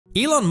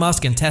Elon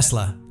Musk and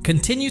Tesla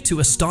continue to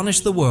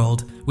astonish the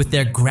world with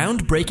their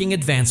groundbreaking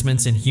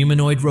advancements in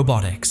humanoid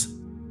robotics.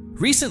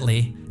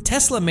 Recently,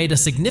 Tesla made a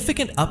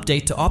significant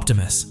update to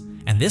Optimus,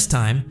 and this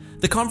time,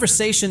 the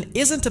conversation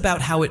isn't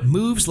about how it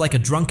moves like a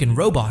drunken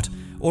robot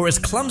or as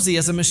clumsy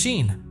as a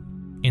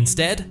machine.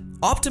 Instead,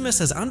 Optimus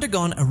has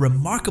undergone a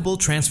remarkable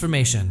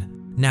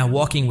transformation, now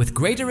walking with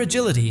greater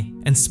agility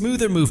and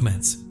smoother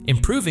movements,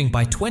 improving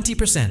by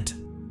 20%.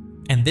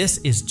 And this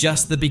is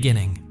just the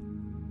beginning.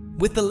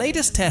 With the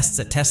latest tests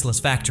at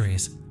Tesla's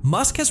factories,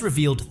 Musk has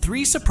revealed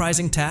 3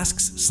 surprising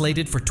tasks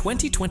slated for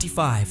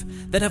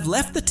 2025 that have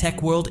left the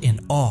tech world in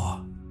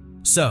awe.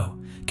 So,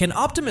 can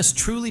Optimus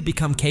truly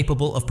become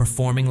capable of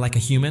performing like a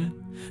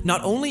human,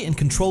 not only in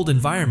controlled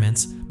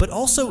environments, but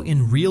also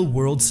in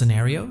real-world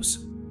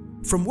scenarios?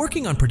 From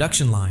working on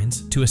production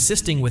lines to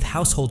assisting with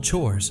household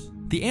chores,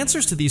 the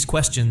answers to these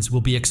questions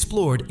will be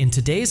explored in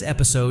today's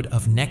episode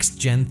of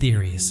NextGen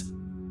Theories.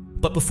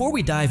 But before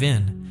we dive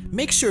in,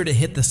 make sure to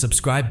hit the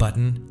subscribe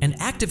button and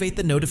activate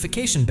the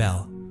notification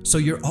bell so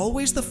you're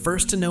always the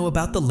first to know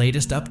about the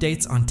latest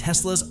updates on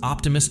Tesla's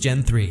Optimus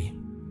Gen 3.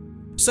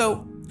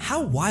 So,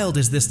 how wild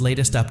is this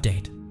latest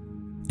update?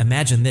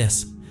 Imagine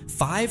this: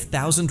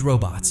 5,000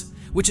 robots,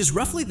 which is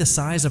roughly the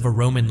size of a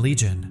Roman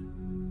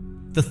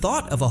legion. The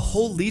thought of a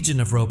whole legion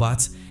of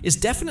robots is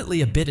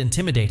definitely a bit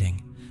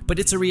intimidating, but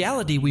it's a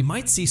reality we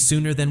might see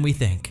sooner than we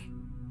think.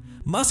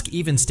 Musk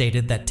even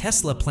stated that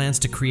Tesla plans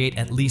to create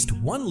at least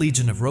 1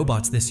 legion of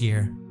robots this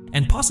year,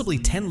 and possibly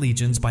 10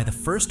 legions by the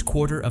first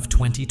quarter of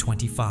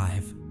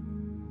 2025.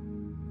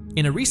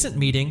 In a recent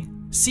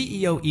meeting,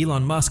 CEO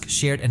Elon Musk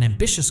shared an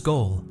ambitious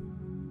goal.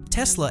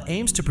 Tesla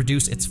aims to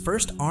produce its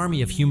first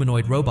army of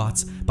humanoid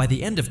robots by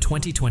the end of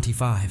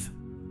 2025.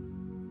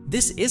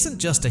 This isn't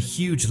just a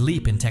huge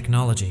leap in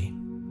technology.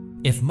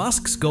 If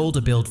Musk's goal to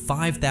build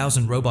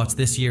 5,000 robots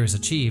this year is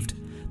achieved,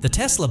 the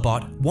Tesla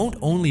bot won't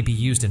only be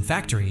used in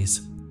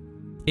factories.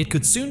 It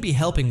could soon be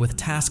helping with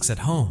tasks at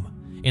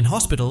home, in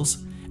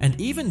hospitals, and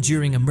even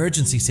during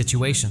emergency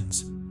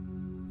situations.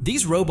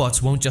 These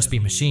robots won't just be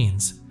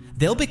machines.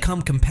 They'll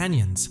become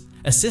companions,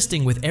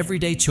 assisting with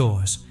everyday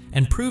chores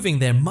and proving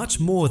they're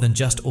much more than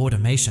just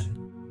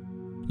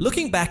automation.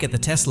 Looking back at the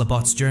Tesla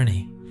bot's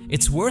journey,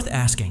 it's worth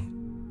asking,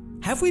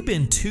 have we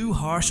been too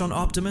harsh on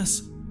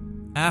Optimus?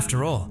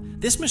 After all,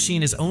 this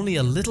machine is only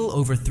a little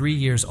over 3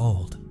 years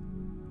old.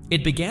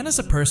 It began as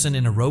a person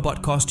in a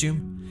robot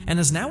costume and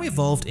has now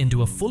evolved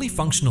into a fully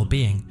functional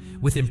being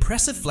with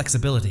impressive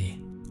flexibility.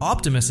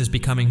 Optimus is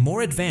becoming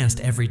more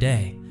advanced every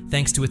day,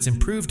 thanks to its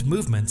improved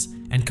movements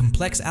and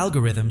complex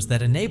algorithms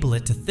that enable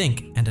it to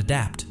think and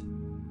adapt.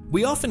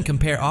 We often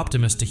compare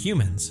Optimus to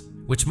humans,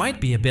 which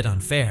might be a bit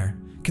unfair,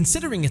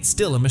 considering it's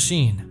still a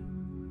machine.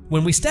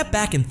 When we step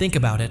back and think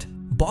about it,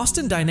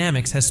 Boston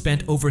Dynamics has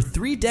spent over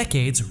 3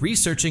 decades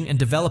researching and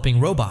developing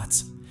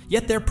robots,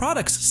 yet their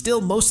products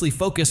still mostly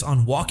focus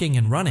on walking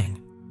and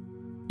running.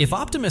 If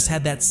Optimus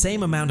had that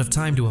same amount of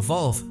time to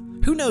evolve,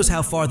 who knows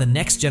how far the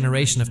next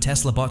generation of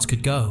Tesla bots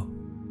could go?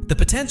 The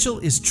potential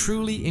is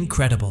truly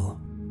incredible.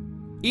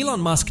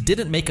 Elon Musk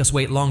didn't make us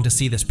wait long to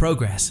see this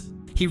progress.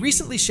 He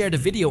recently shared a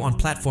video on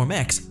Platform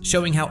X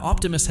showing how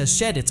Optimus has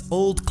shed its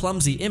old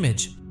clumsy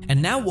image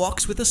and now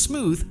walks with a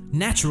smooth,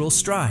 natural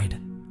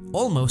stride,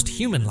 almost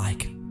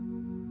human-like.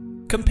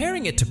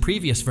 Comparing it to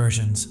previous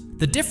versions,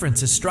 the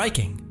difference is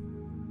striking.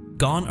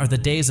 Gone are the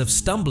days of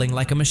stumbling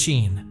like a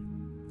machine.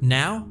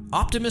 Now,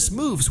 Optimus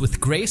moves with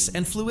grace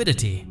and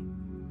fluidity.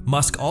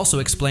 Musk also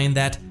explained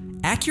that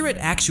accurate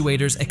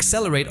actuators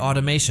accelerate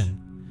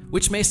automation,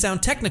 which may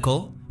sound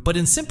technical, but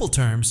in simple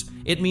terms,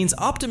 it means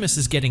Optimus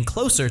is getting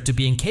closer to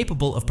being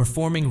capable of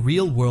performing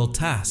real-world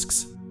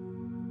tasks.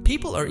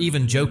 People are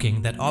even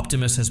joking that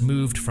Optimus has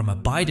moved from a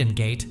Biden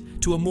gait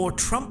to a more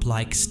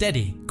Trump-like,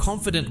 steady,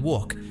 confident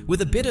walk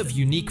with a bit of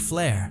unique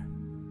flair.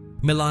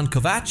 Milan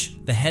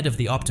Kovac, the head of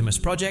the Optimus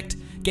project,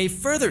 gave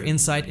further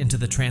insight into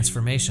the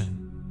transformation.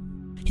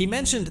 He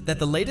mentioned that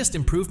the latest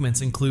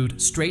improvements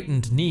include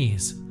straightened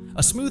knees,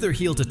 a smoother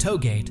heel-to-toe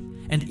gait,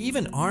 and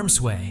even arm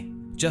sway,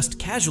 just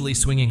casually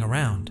swinging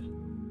around.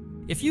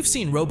 If you've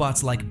seen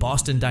robots like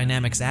Boston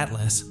Dynamics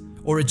Atlas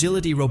or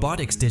Agility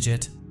Robotics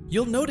Digit,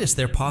 you'll notice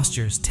their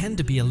postures tend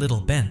to be a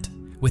little bent,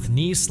 with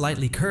knees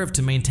slightly curved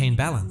to maintain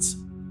balance.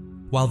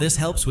 While this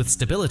helps with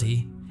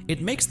stability,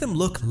 it makes them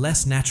look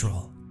less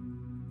natural.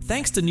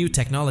 Thanks to new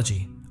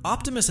technology,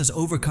 Optimus has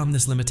overcome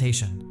this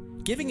limitation,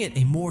 giving it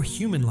a more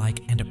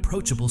human-like and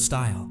approachable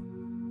style.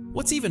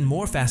 What's even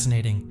more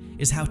fascinating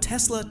is how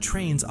Tesla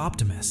trains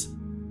Optimus.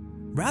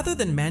 Rather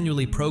than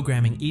manually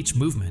programming each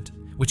movement,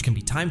 which can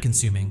be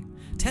time-consuming,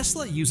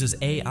 Tesla uses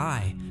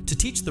AI to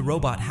teach the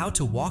robot how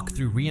to walk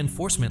through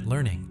reinforcement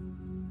learning.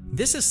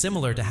 This is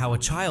similar to how a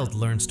child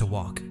learns to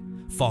walk,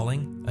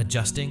 falling,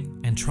 adjusting,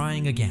 and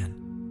trying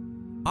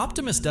again.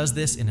 Optimus does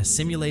this in a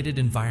simulated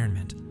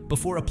environment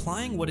before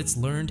applying what it's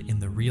learned in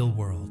the real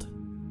world.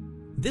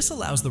 This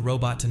allows the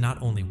robot to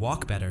not only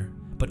walk better,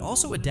 but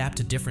also adapt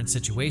to different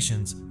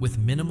situations with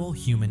minimal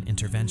human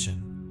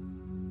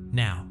intervention.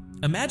 Now,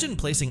 imagine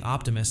placing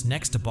Optimus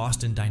next to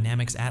Boston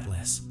Dynamics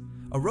Atlas,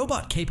 a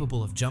robot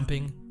capable of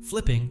jumping,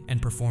 flipping,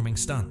 and performing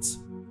stunts.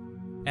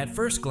 At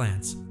first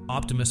glance,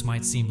 Optimus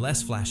might seem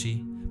less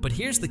flashy, but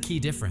here's the key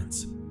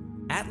difference.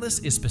 Atlas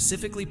is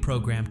specifically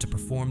programmed to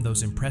perform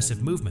those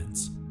impressive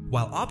movements,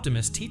 while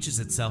Optimus teaches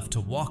itself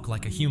to walk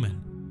like a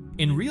human.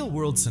 In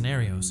real-world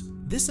scenarios,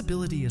 this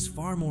ability is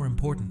far more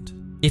important.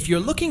 If you're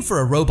looking for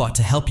a robot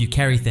to help you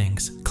carry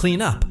things,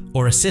 clean up,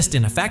 or assist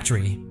in a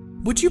factory,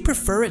 would you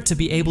prefer it to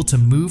be able to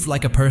move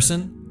like a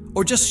person,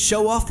 or just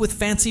show off with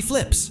fancy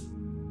flips?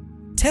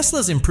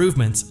 Tesla's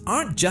improvements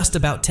aren't just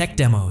about tech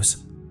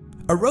demos.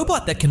 A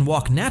robot that can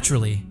walk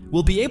naturally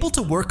will be able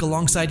to work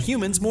alongside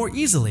humans more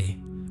easily,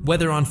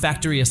 whether on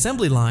factory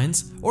assembly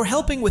lines or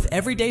helping with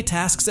everyday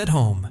tasks at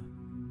home.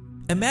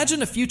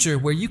 Imagine a future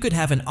where you could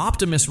have an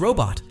Optimus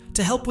robot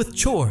to help with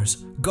chores,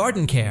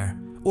 garden care,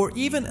 or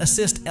even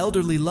assist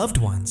elderly loved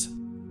ones.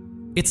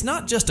 It's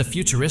not just a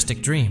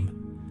futuristic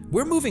dream.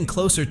 We're moving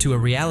closer to a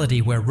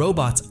reality where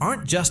robots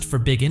aren't just for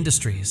big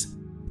industries.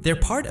 They're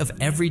part of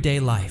everyday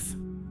life.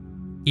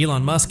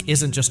 Elon Musk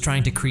isn't just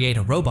trying to create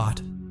a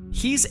robot.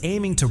 He's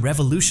aiming to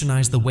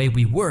revolutionize the way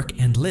we work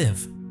and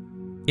live.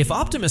 If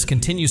Optimus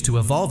continues to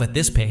evolve at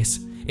this pace,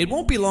 it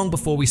won't be long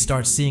before we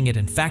start seeing it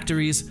in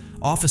factories,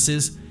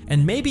 offices,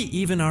 and maybe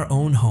even our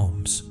own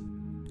homes.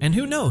 And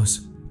who knows,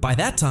 by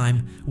that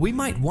time, we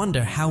might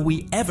wonder how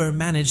we ever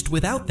managed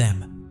without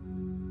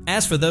them.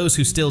 As for those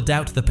who still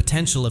doubt the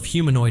potential of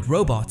humanoid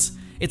robots,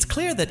 it's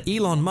clear that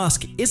Elon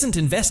Musk isn't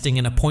investing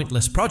in a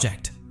pointless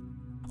project.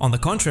 On the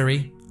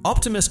contrary,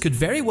 Optimus could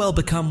very well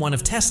become one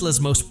of Tesla's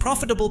most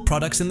profitable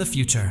products in the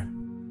future.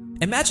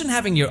 Imagine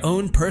having your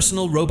own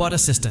personal robot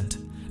assistant,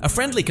 a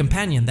friendly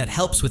companion that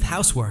helps with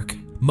housework,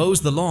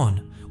 mows the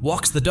lawn,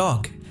 walks the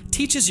dog,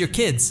 teaches your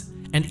kids,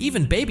 and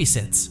even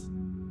babysits.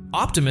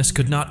 Optimus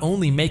could not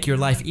only make your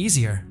life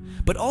easier,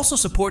 but also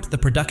support the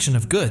production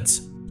of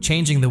goods,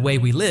 changing the way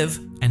we live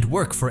and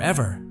work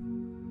forever.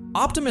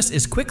 Optimus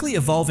is quickly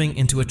evolving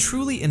into a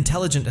truly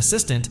intelligent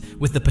assistant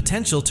with the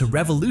potential to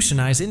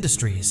revolutionize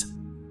industries.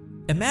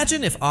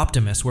 Imagine if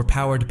Optimus were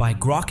powered by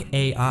Grok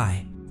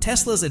AI,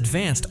 Tesla's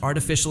advanced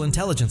artificial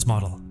intelligence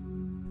model.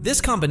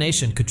 This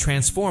combination could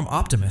transform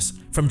Optimus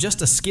from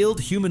just a skilled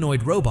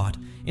humanoid robot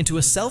into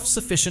a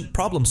self-sufficient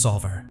problem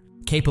solver,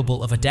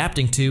 capable of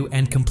adapting to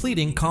and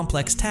completing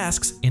complex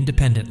tasks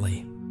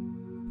independently.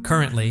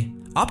 Currently,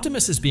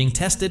 Optimus is being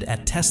tested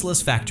at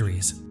Tesla's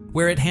factories,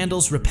 where it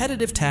handles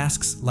repetitive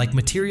tasks like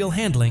material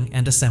handling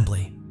and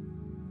assembly.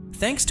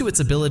 Thanks to its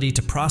ability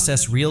to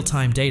process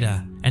real-time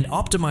data and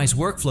optimize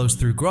workflows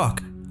through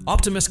Grok,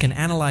 Optimus can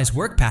analyze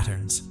work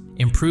patterns,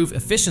 improve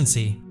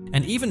efficiency,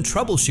 and even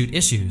troubleshoot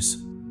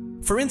issues.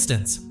 For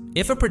instance,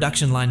 if a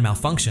production line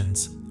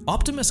malfunctions,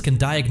 Optimus can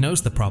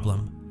diagnose the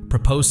problem,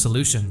 propose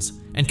solutions,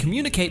 and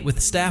communicate with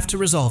staff to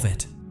resolve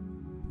it.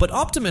 But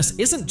Optimus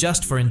isn't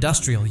just for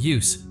industrial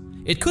use.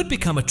 It could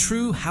become a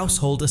true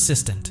household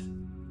assistant.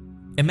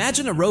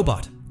 Imagine a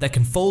robot that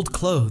can fold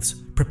clothes,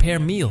 prepare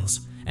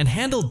meals, and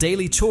handle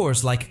daily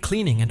chores like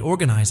cleaning and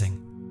organizing.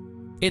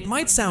 It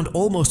might sound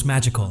almost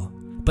magical,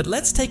 but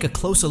let's take a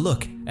closer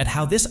look at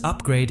how this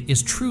upgrade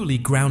is truly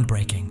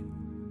groundbreaking.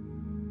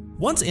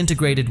 Once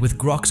integrated with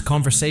Grok's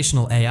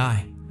conversational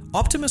AI,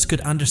 Optimus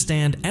could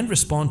understand and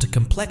respond to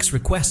complex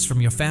requests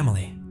from your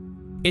family.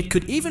 It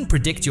could even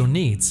predict your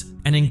needs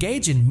and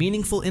engage in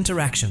meaningful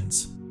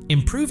interactions,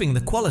 improving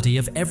the quality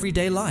of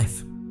everyday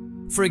life.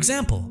 For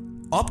example,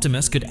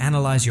 Optimus could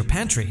analyze your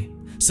pantry,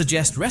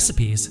 suggest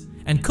recipes,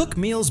 and cook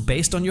meals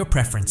based on your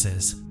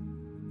preferences.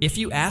 If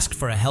you asked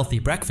for a healthy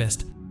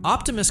breakfast,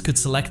 Optimus could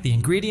select the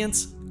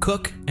ingredients,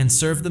 cook, and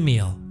serve the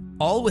meal,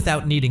 all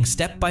without needing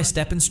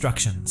step-by-step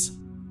instructions.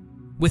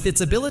 With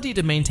its ability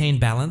to maintain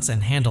balance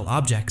and handle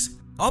objects,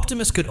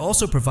 Optimus could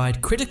also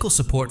provide critical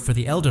support for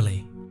the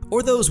elderly,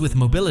 or those with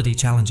mobility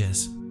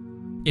challenges.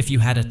 If you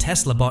had a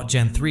Tesla Bot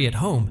Gen 3 at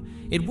home,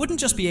 it wouldn't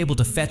just be able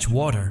to fetch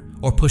water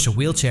or push a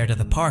wheelchair to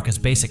the park as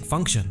basic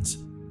functions.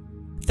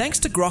 Thanks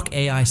to Grok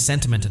AI's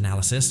sentiment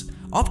analysis,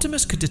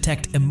 Optimus could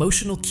detect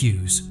emotional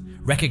cues,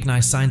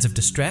 recognize signs of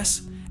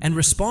distress, and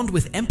respond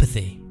with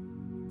empathy.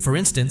 For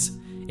instance,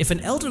 if an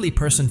elderly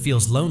person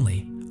feels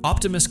lonely,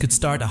 Optimus could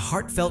start a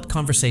heartfelt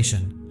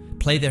conversation,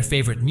 play their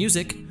favorite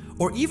music,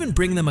 or even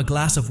bring them a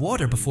glass of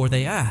water before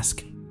they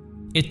ask.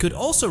 It could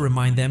also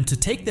remind them to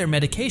take their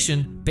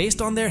medication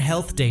based on their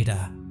health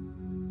data.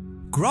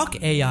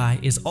 Grok AI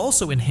is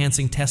also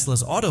enhancing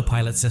Tesla's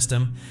autopilot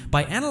system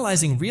by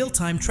analyzing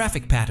real-time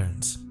traffic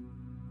patterns.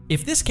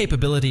 If this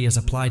capability is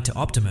applied to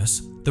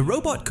Optimus, the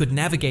robot could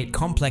navigate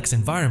complex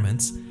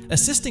environments,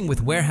 assisting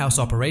with warehouse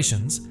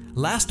operations,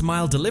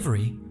 last-mile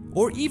delivery,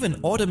 or even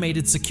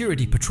automated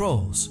security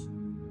patrols.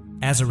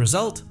 As a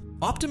result,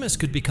 Optimus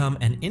could become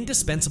an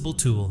indispensable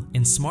tool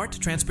in smart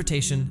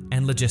transportation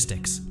and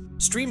logistics,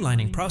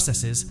 streamlining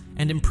processes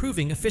and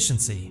improving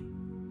efficiency.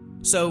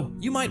 So,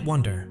 you might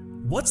wonder,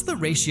 what's the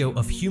ratio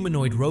of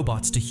humanoid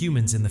robots to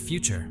humans in the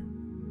future?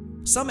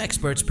 Some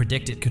experts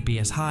predict it could be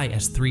as high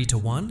as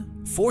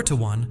 3-to-1,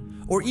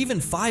 4-to-1, or even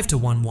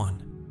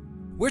 5-to-1-1.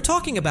 We're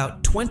talking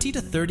about 20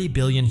 to 30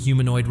 billion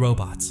humanoid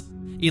robots.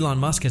 Elon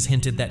Musk has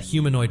hinted that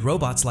humanoid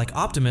robots like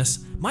Optimus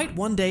might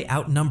one day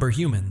outnumber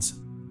humans.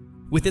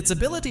 With its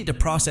ability to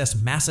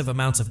process massive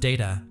amounts of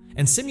data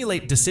and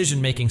simulate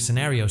decision-making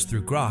scenarios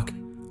through Grok,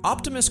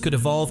 Optimus could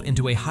evolve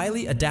into a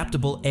highly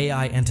adaptable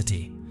AI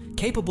entity,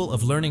 capable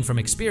of learning from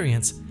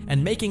experience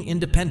and making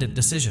independent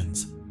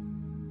decisions.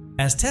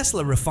 As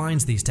Tesla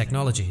refines these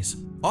technologies,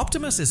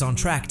 Optimus is on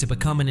track to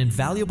become an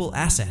invaluable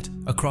asset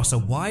across a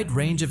wide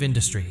range of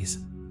industries.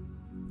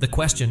 The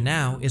question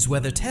now is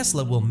whether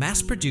Tesla will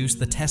mass-produce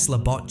the Tesla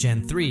Bot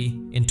Gen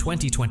 3 in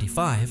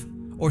 2025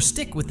 or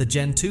stick with the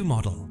Gen 2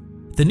 model.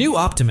 The new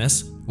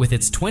Optimus, with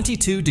its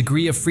 22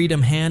 degree of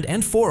freedom hand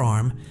and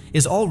forearm,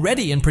 is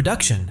already in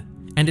production,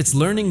 and it's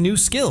learning new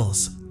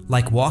skills,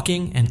 like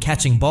walking and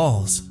catching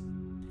balls.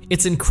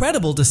 It's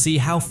incredible to see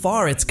how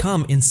far it's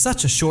come in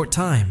such a short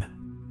time.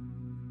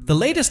 The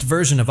latest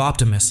version of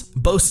Optimus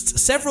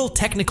boasts several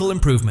technical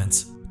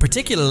improvements,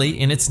 particularly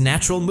in its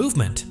natural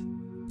movement.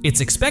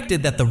 It's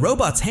expected that the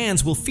robot's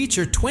hands will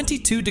feature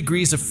 22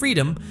 degrees of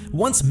freedom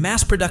once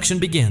mass production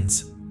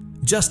begins,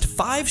 just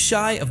 5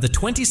 shy of the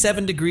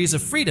 27 degrees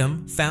of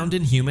freedom found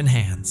in human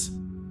hands.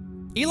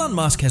 Elon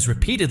Musk has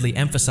repeatedly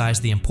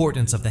emphasized the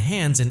importance of the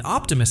hands in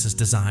Optimus's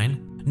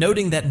design,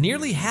 noting that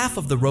nearly half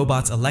of the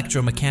robot's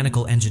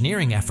electromechanical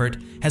engineering effort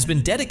has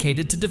been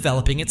dedicated to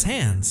developing its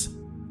hands.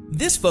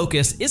 This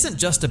focus isn't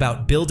just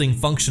about building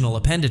functional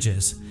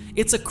appendages,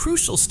 it's a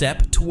crucial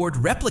step toward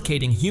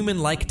replicating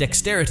human-like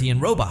dexterity in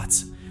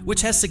robots,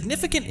 which has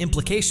significant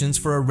implications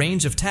for a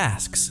range of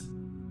tasks.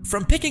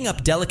 From picking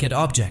up delicate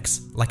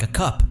objects, like a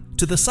cup,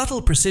 to the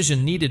subtle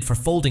precision needed for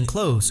folding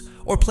clothes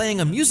or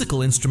playing a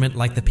musical instrument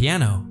like the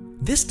piano,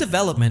 this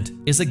development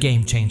is a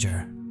game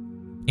changer.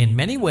 In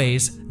many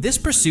ways, this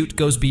pursuit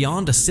goes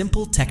beyond a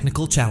simple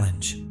technical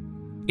challenge.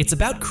 It's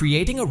about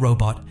creating a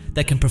robot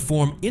that can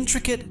perform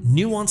intricate,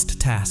 nuanced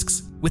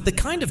tasks with the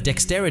kind of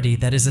dexterity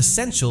that is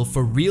essential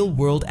for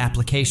real-world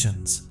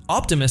applications.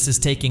 Optimus is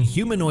taking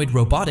humanoid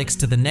robotics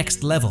to the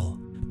next level,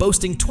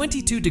 boasting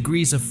 22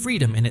 degrees of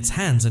freedom in its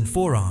hands and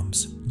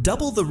forearms,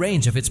 double the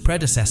range of its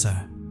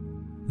predecessor.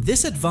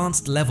 This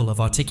advanced level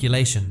of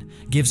articulation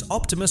gives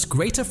Optimus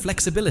greater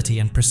flexibility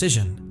and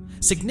precision,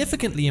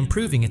 significantly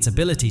improving its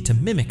ability to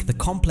mimic the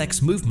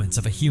complex movements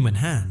of a human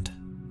hand.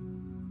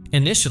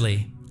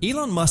 Initially,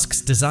 Elon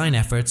Musk's design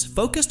efforts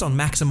focused on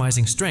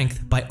maximizing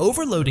strength by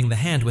overloading the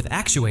hand with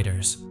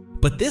actuators,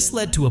 but this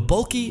led to a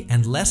bulky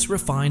and less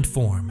refined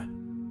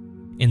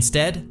form.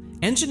 Instead,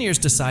 engineers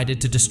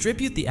decided to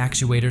distribute the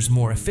actuators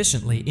more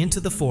efficiently into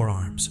the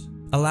forearms,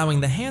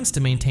 allowing the hands to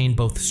maintain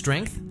both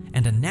strength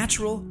and a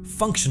natural,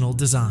 functional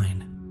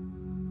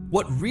design.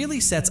 What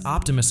really sets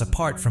Optimus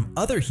apart from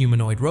other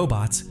humanoid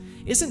robots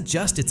isn't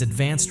just its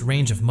advanced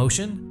range of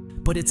motion,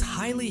 but its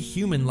highly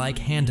human-like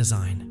hand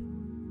design.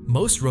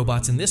 Most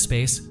robots in this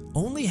space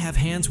only have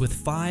hands with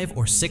 5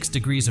 or 6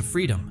 degrees of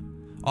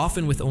freedom,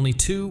 often with only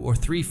 2 or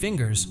 3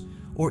 fingers,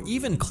 or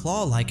even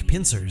claw-like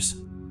pincers.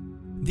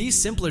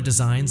 These simpler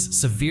designs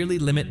severely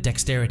limit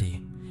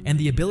dexterity and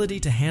the ability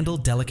to handle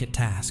delicate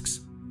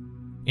tasks.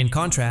 In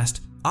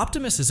contrast,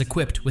 Optimus is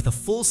equipped with a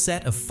full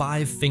set of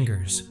 5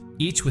 fingers,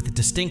 each with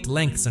distinct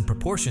lengths and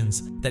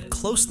proportions that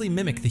closely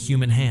mimic the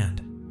human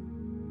hand.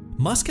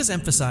 Musk has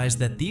emphasized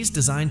that these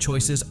design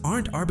choices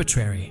aren't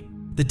arbitrary.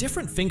 The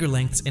different finger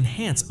lengths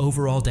enhance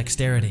overall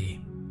dexterity.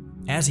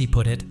 As he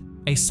put it,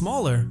 a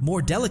smaller,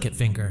 more delicate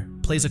finger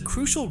plays a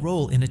crucial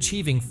role in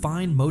achieving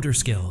fine motor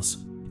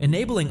skills,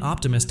 enabling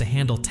Optimus to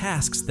handle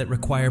tasks that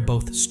require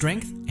both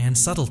strength and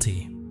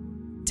subtlety.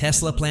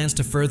 Tesla plans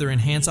to further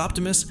enhance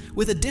Optimus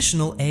with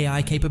additional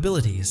AI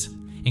capabilities,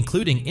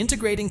 including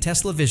integrating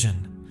Tesla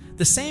Vision,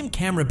 the same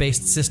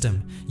camera-based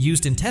system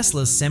used in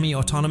Tesla's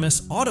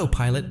semi-autonomous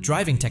autopilot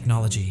driving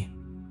technology.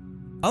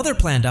 Other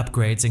planned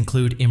upgrades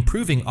include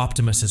improving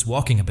Optimus's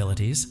walking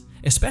abilities,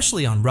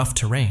 especially on rough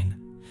terrain,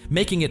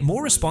 making it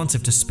more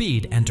responsive to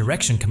speed and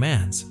direction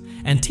commands,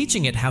 and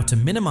teaching it how to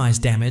minimize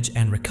damage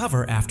and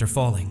recover after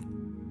falling.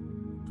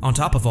 On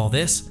top of all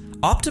this,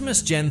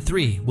 Optimus Gen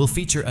 3 will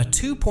feature a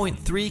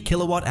 2.3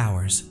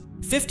 kilowatt-hours,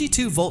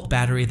 52-volt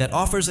battery that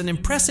offers an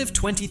impressive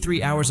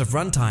 23 hours of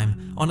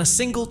runtime on a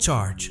single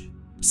charge,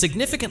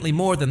 significantly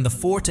more than the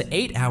 4 to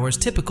 8 hours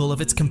typical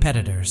of its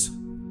competitors.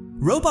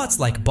 Robots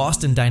like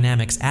Boston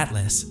Dynamics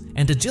Atlas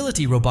and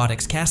Agility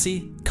Robotics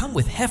Cassie come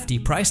with hefty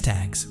price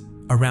tags,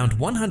 around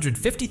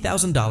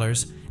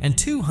 $150,000 and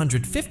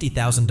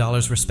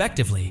 $250,000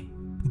 respectively,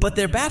 but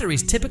their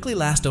batteries typically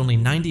last only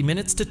 90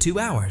 minutes to 2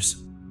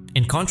 hours.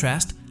 In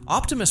contrast,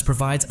 Optimus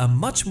provides a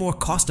much more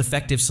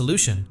cost-effective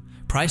solution,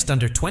 priced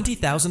under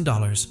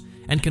 $20,000,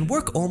 and can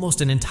work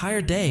almost an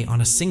entire day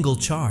on a single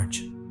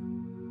charge.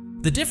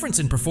 The difference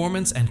in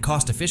performance and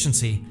cost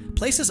efficiency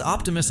places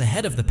Optimus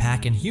ahead of the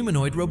pack in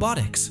humanoid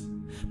robotics.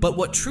 But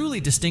what truly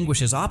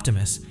distinguishes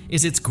Optimus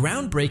is its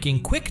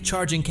groundbreaking quick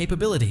charging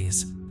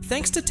capabilities,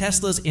 thanks to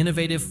Tesla's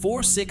innovative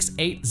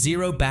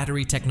 4680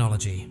 battery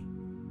technology.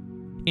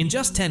 In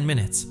just 10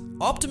 minutes,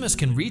 Optimus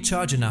can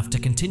recharge enough to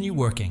continue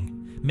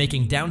working,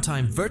 making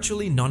downtime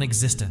virtually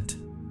non-existent.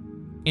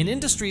 In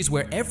industries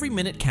where every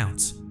minute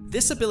counts,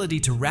 This ability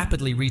to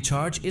rapidly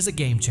recharge is a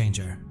game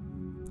changer.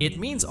 It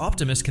means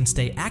Optimus can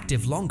stay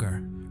active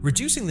longer,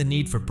 reducing the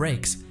need for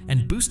breaks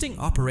and boosting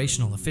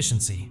operational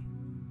efficiency.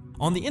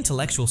 On the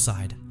intellectual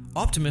side,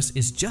 Optimus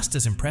is just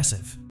as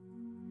impressive.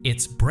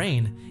 Its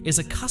brain is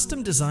a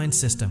custom-designed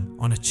system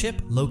on a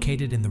chip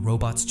located in the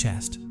robot's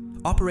chest,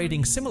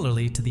 operating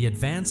similarly to the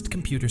advanced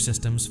computer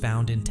systems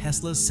found in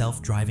Tesla's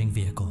self-driving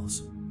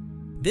vehicles.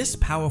 This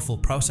powerful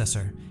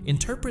processor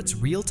interprets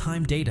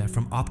real-time data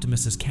from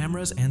Optimus's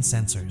cameras and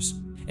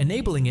sensors,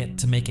 enabling it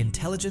to make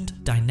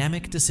intelligent,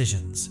 dynamic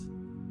decisions.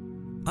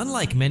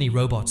 Unlike many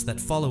robots that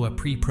follow a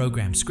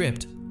pre-programmed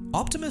script,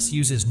 Optimus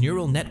uses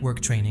neural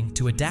network training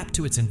to adapt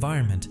to its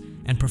environment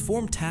and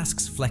perform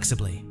tasks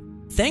flexibly.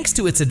 Thanks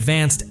to its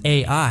advanced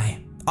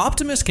AI,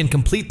 Optimus can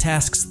complete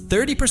tasks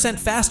 30%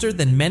 faster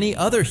than many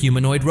other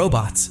humanoid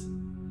robots.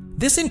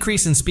 This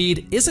increase in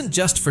speed isn't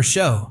just for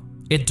show,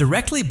 it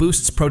directly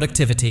boosts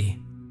productivity.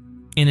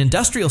 In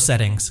industrial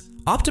settings,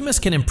 Optimus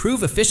can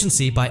improve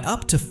efficiency by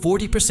up to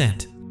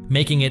 40%,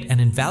 making it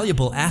an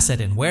invaluable asset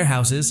in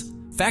warehouses,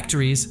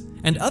 factories,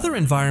 and other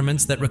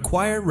environments that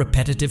require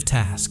repetitive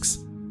tasks.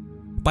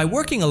 By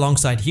working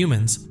alongside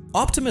humans,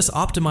 Optimus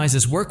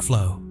optimizes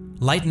workflow,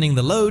 lightening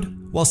the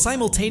load while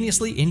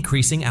simultaneously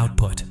increasing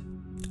output.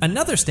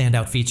 Another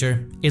standout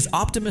feature is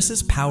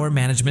Optimus's power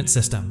management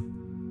system.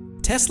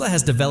 Tesla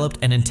has developed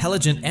an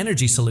intelligent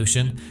energy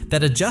solution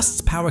that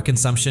adjusts power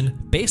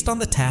consumption based on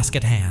the task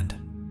at hand.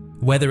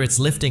 Whether it's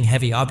lifting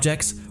heavy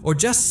objects or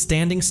just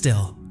standing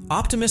still,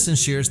 Optimus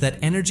ensures that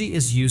energy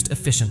is used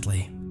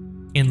efficiently.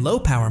 In low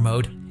power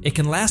mode, it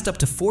can last up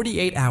to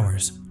 48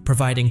 hours,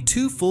 providing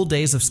 2 full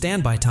days of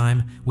standby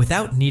time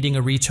without needing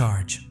a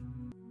recharge.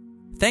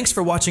 Thanks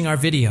for watching our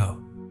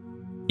video.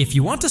 If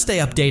you want to stay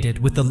updated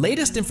with the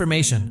latest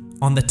information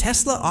on the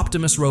Tesla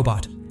Optimus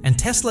robot and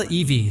Tesla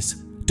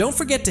EVs, don't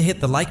forget to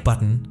hit the like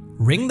button,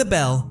 ring the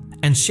bell,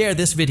 and share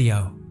this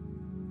video.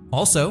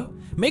 Also,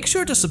 make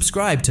sure to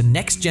subscribe to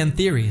NextGen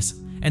Theories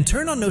and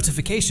turn on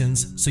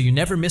notifications so you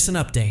never miss an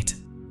update.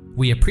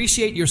 We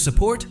appreciate your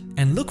support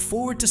and look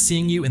forward to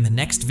seeing you in the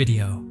next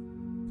video.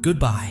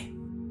 Goodbye.